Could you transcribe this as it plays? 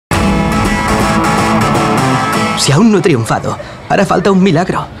Si aún no he triunfado, hará falta un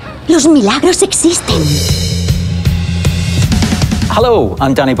milagro. Los milagros existen. Hello,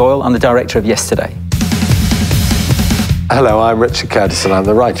 I'm Danny Boyle. I'm the director of Yesterday. Hello, I'm Richard Curtis and I'm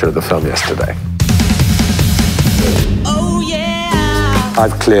the writer of the film Yesterday.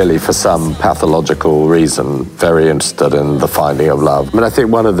 I'm clearly, for some pathological reason, very interested in the finding of love. I mean, I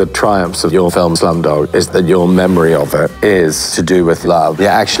think one of the triumphs of your film Slumdog is that your memory of it is to do with love.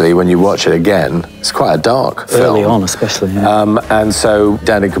 Yeah, actually, when you watch it again, it's quite a dark film. Early on, especially, yeah. And so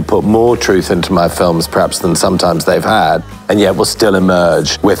Danny could put more truth into my films, perhaps, than sometimes they've had, and yet will still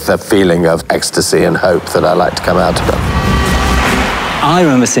emerge with the feeling of ecstasy and hope that I like to come out of it. I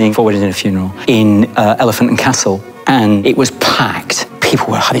remember seeing Four Weddings and a Funeral in Elephant and Castle, and it was packed.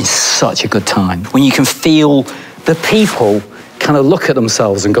 People were having such a good time. When you can feel the people kind of look at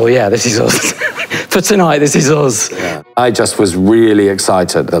themselves and go, yeah, this is us. For tonight, this is us. Yeah. I just was really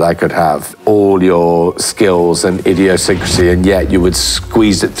excited that I could have all your skills and idiosyncrasy, and yet you would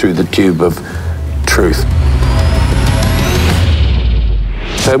squeeze it through the tube of truth.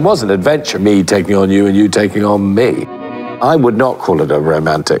 So it was an adventure, me taking on you and you taking on me. I would not call it a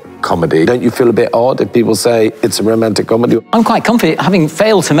romantic comedy. Don't you feel a bit odd if people say it's a romantic comedy? I'm quite confident, having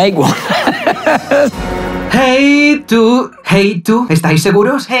failed to make one. Hey tú, ¿estáis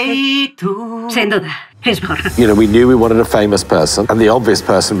seguros? Hey, tú. Sin duda, es mejor. You know, we knew we wanted a famous person, and the obvious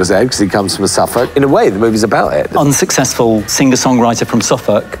person was Ed, because he comes from Suffolk. In a way, the movie's about it. Unsuccessful singer-songwriter from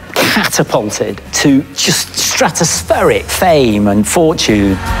Suffolk, catapulted to just stratospheric fame and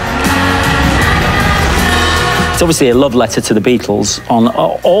fortune. It's obviously a love letter to the Beatles on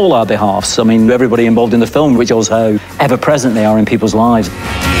all our behalfs. I mean, everybody involved in the film, which shows how ever-present they are in people's lives.